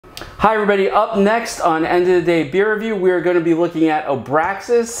Hi everybody, up next on End of the Day Beer Review, we're going to be looking at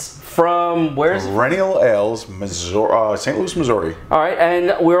Abraxas from, where's it? Perennial Ales, Missouri, St. Louis, Missouri. Alright,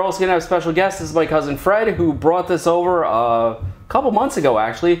 and we're also going to have a special guest. This is my cousin Fred, who brought this over a couple months ago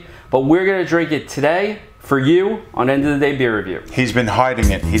actually, but we're going to drink it today for you on End of the Day Beer Review. He's been hiding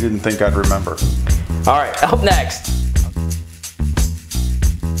it. He didn't think I'd remember. Alright, up next.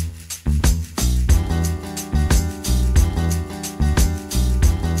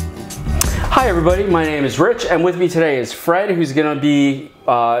 Hi everybody, my name is Rich, and with me today is Fred, who's going to be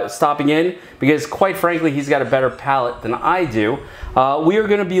stopping in because, quite frankly, he's got a better palate than I do. We are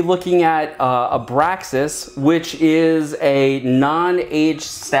going to be looking at Abraxas, which is a non-aged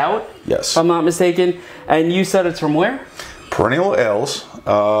stout, yes, if I'm not mistaken. And you said it's from where? Perennial Ales.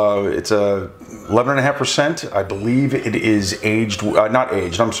 It's a 11.5%. I believe it is aged, not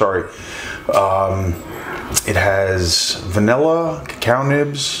aged, I'm sorry. It has vanilla, cacao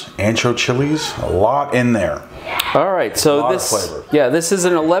nibs, ancho chilies, a lot in there. All right, so this is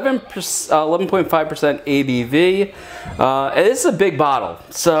an 11.5% ABV. And this is a big bottle.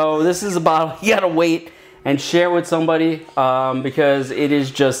 So this is a bottle you gotta wait and share with somebody because it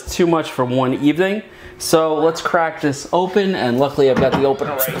is just too much for one evening. So let's crack this open, and luckily I've got the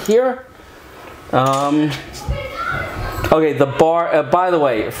opener right here. Okay, the bar, by the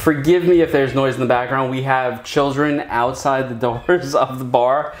way, forgive me if there's noise in the background. We have children outside the doors of the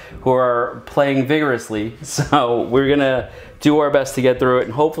bar who are playing vigorously. So we're gonna do our best to get through it,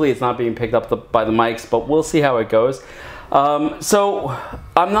 and hopefully it's not being picked up by the mics, but we'll see how it goes. So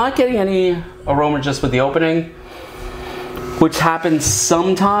I'm not getting any aroma just with the opening, which happens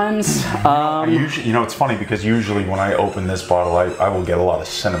sometimes. You know, it's funny because usually when I open this bottle, I will get a lot of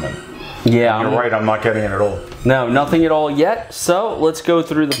cinnamon. Yeah, you're right. I'm not getting it at all. No, nothing at all yet. So let's go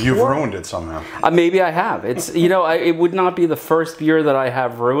through the. You've ruined it somehow. Maybe I have. It's it would not be the first beer that I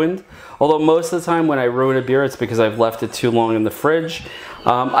have ruined. Although most of the time when I ruin a beer, it's because I've left it too long in the fridge.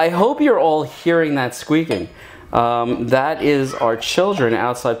 I hope you're all hearing that squeaking. That is our children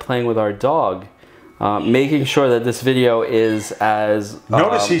outside playing with our dog. Making sure that this video is as...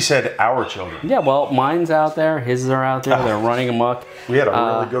 Notice he said our children. Yeah, well, mine's out there, his are out there, they're running amok. We had a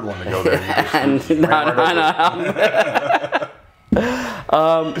really good one to go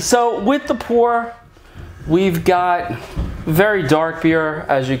there. So with the pour, we've got very dark beer,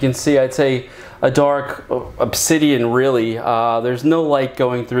 as you can see. I'd say a dark obsidian, really. There's no light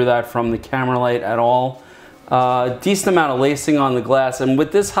going through that from the camera light at all. Decent amount of lacing on the glass, and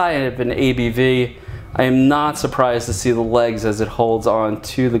with this high of an ABV, I am not surprised to see the legs as it holds on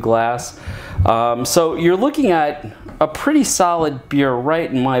to the glass. So you're looking at a pretty solid beer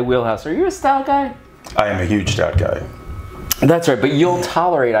right in my wheelhouse. Are you a stout guy? I am a huge stout guy. That's right, but you'll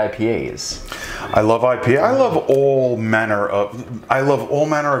tolerate IPAs. I love IPA. I love all manner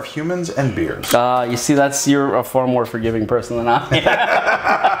of humans and beers. You see, you're a far more forgiving person than I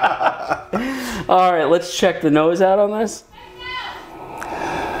am. All right, let's check the nose out on this.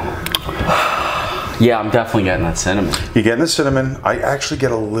 Yeah, I'm definitely getting that cinnamon. You're getting the cinnamon. I actually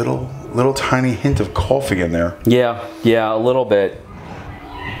get a little tiny hint of coffee in there. Yeah, a little bit.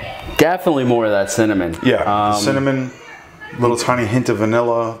 Definitely more of that cinnamon. Yeah, the cinnamon, little tiny hint of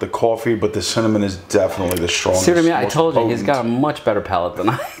vanilla, the coffee, but the cinnamon is definitely the strongest. See what I mean? I told you, he's got a much better palate than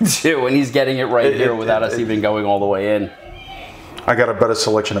I do, and he's getting it right here without us even going all the way in. I got a better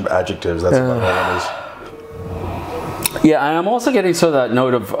selection of adjectives. That's about all it is. Yeah, and I'm also getting sort of that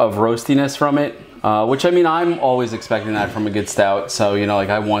note of roastiness from it, which, I mean, I'm always expecting that from a good stout. So, you know, like,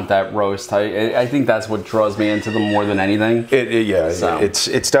 I want that roast. I think that's what draws me into them more than anything.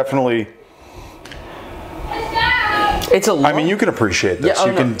 It's definitely... I mean, you can appreciate this.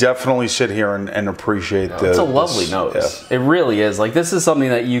 You can definitely sit here and appreciate this. It's a lovely nose. Yeah. It really is. Like, this is something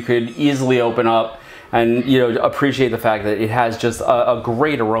that you could easily open up and, you know, appreciate the fact that it has just a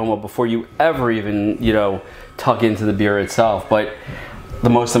great aroma before you ever even, you know, tuck into the beer itself. But the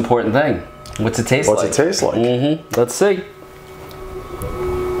most important thing, what's it taste like? What's it taste like? Mm-hmm. Let's see.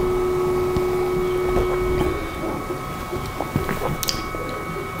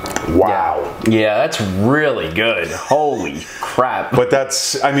 Wow. Yeah, that's really good. Holy crap. But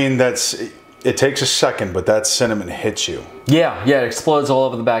it takes a second, but that cinnamon hits you. Yeah, it explodes all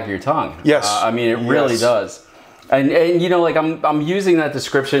over the back of your tongue. Yes. I mean, it really does. And you know, like, I'm using that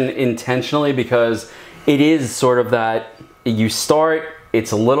description intentionally because it is sort of that you start,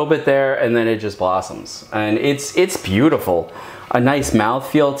 it's a little bit there, and then it just blossoms. And it's beautiful. A nice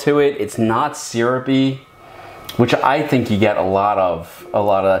mouthfeel to it. It's not syrupy, which I think you get a lot of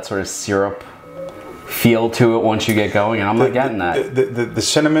that sort of syrup feel to it once you get going, and I'm not getting that. The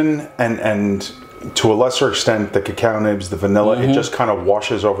cinnamon and to a lesser extent, the cacao nibs, the vanilla, it just kind of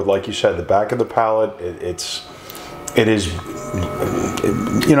washes over, like you said, the back of the palate. It is,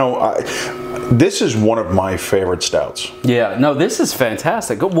 you know, this is one of my favorite stouts. Yeah, no, this is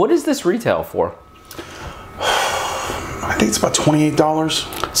fantastic. What is this retail for? I think it's about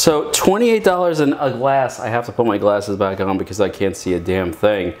 $28. So $28 in a glass. I have to put my glasses back on because I can't see a damn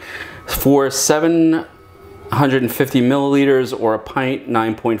thing. For 750 milliliters or a pint,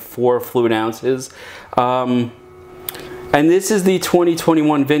 9.4 fluid ounces. And this is the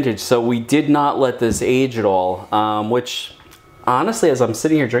 2021 vintage, so we did not let this age at all, which honestly, as I'm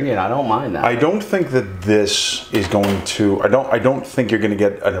sitting here drinking it, I don't mind that. I don't think that this is going to, I don't think you're going to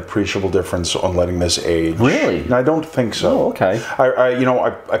get an appreciable difference on letting this age. Really? I don't think so. Oh, okay.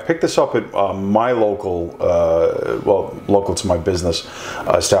 I picked this up at my local, local to my business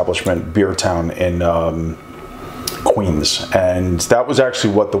establishment, Beer Town in Queens, and that was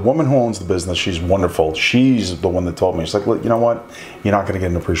actually what the woman who owns the business, she's wonderful, she's the one that told me. She's like, look, you know what, you're not going to get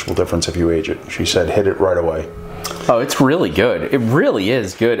an appreciable difference if you age it. She said, hit it right away. Oh, it's really good. It really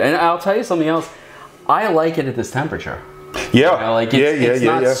is good. And I'll tell you something else, I like it at this temperature. Yeah. You know, like it's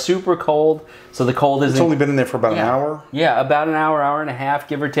not super cold, so the cold isn't... It's only been in there for about an hour? Yeah, about an hour, hour and a half,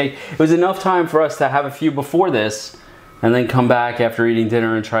 give or take. It was enough time for us to have a few before this, and then come back after eating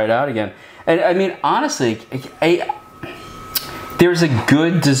dinner and try it out again. And I mean, honestly, there's a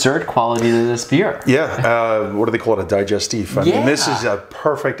good dessert quality to this beer. Yeah, what do they call it? A digestif. I mean, this is a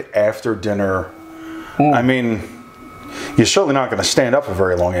perfect after dinner. I mean, you're certainly not going to stand up for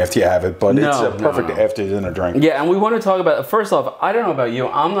very long after you have it, but it's a perfect after dinner drink. Yeah, and we want to talk about, first off, I don't know about you,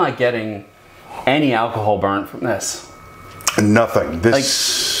 I'm not getting any alcohol burn from this. Nothing.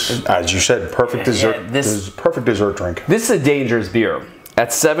 This, like, as you said, perfect dessert. This is perfect dessert drink. This is a dangerous beer.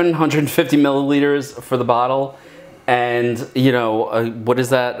 At 750 milliliters for the bottle, and you know, what is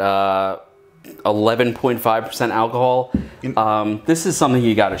that? 11.5% alcohol. This is something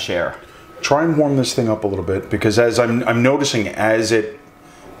you got to share. Try and warm this thing up a little bit, because as I'm noticing, as it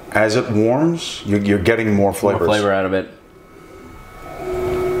warms, you're getting more flavors. More flavor out of it.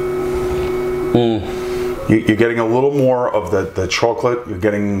 You're getting a little more of the chocolate. You're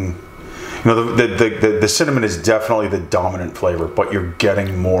getting, you know, the cinnamon is definitely the dominant flavor, but you're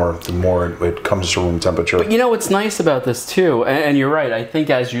getting more the more it comes to room temperature. But you know what's nice about this too, and you're right, I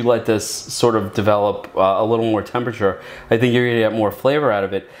think as you let this sort of develop a little more temperature, I think you're gonna get more flavor out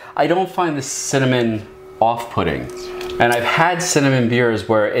of it. I don't find the cinnamon off-putting. And I've had cinnamon beers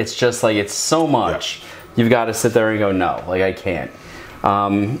where it's just like, it's so much, you've got to sit there and go, no, like I can't.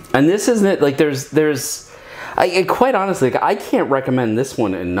 And this isn't, like quite honestly, like, I can't recommend this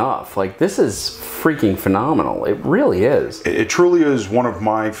one enough. Like, this is freaking phenomenal. It really is. It truly is one of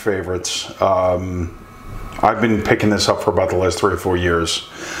my favorites. I've been picking this up for about the last 3 or 4 years.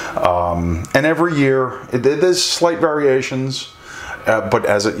 And every year, there's slight variations. But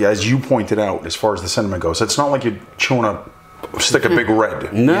as you pointed out, as far as the cinnamon goes, it's not like you're chewing a stick of Big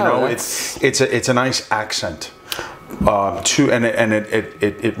Red. No, you know, it's a nice accent.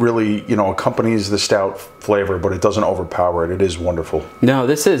 It really, you know, accompanies the stout flavor, but it doesn't overpower it. It is wonderful. No,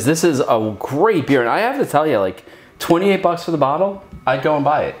 this is a great beer, and I have to tell you, like, $28 for the bottle, I'd go and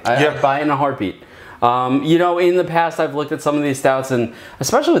buy it. I'd buy it in a heartbeat. You know, in the past, I've looked at some of these stouts, and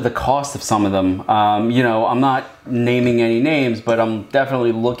especially with the cost of some of them, you know, I'm not naming any names, but I'm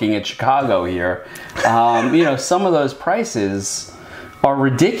definitely looking at Chicago here. You know, some of those prices are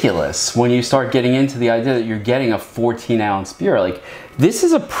ridiculous when you start getting into the idea that you're getting a 14-ounce beer. Like, this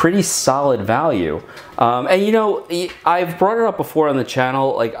is a pretty solid value. And you know, I've brought it up before on the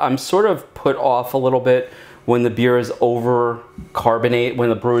channel, like, I'm sort of put off a little bit when the beer is over-carbonate, when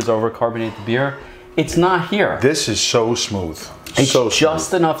the brewers over-carbonate the beer. It's not here. This is so smooth. It's so just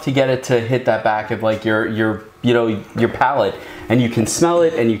smooth. Enough to get it to hit that back of like your palate, and you can smell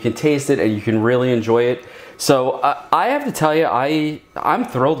it and you can taste it and you can really enjoy it. So I have to tell you, I'm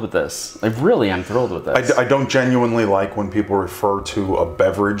thrilled with this. I really am thrilled with this. I don't genuinely like when people refer to a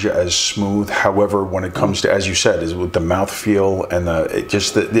beverage as smooth. However, when it comes to, as you said, is with the mouthfeel and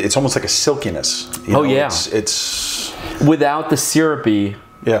it's almost like a silkiness. You know, it's without the syrupy.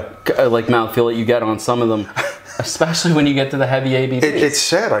 Like mouthfeel that you get on some of them, especially when you get to the heavy ABV. It's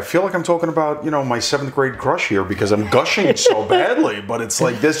sad. I feel like I'm talking about, you know, my 7th grade crush here because I'm gushing so badly. But it's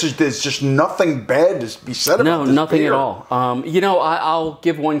like there's just nothing bad to be said about this No, nothing beer. at all. You know, I'll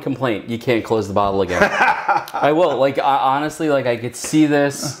give one complaint. You can't close the bottle again. I will. Like, honestly, like I could see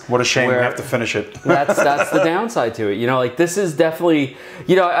this. What a shame we have to finish it. That's the downside to it. You know, like this is definitely.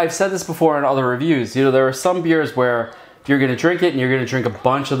 You know, I've said this before in other reviews. You know, there are some beers where you're going to drink it and you're going to drink a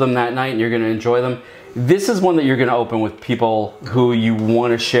bunch of them that night and you're going to enjoy them. This is one that you're going to open with people who you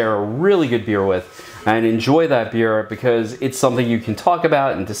want to share a really good beer with and enjoy that beer, because it's something you can talk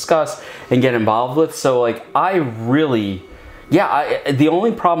about and discuss and get involved with. So like, I really, the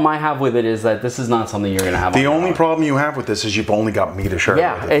only problem I have with it is that this is not something you're going to have. The only problem you have with this is you've only got me to share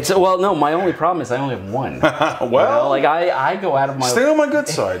with it. Well, no, my only problem is I only have one. Well, you know, like I go out of my... Stay on my good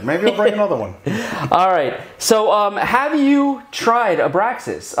side. Maybe I'll bring another one. All right. So have you tried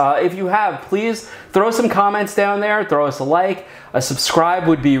Abraxas? If you have, please throw some comments down there. Throw us a like. A subscribe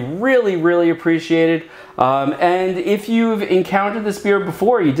would be really, really appreciated. And if you've encountered this beer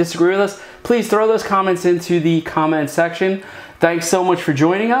before, you disagree with us, please throw those comments into the comment section. Thanks so much for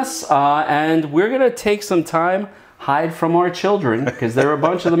joining us. And we're going to take some time, hide from our children, because there are a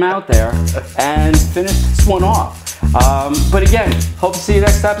bunch of them out there, and finish this one off. But again, hope to see you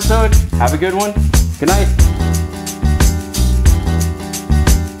next episode. Have a good one. Good night.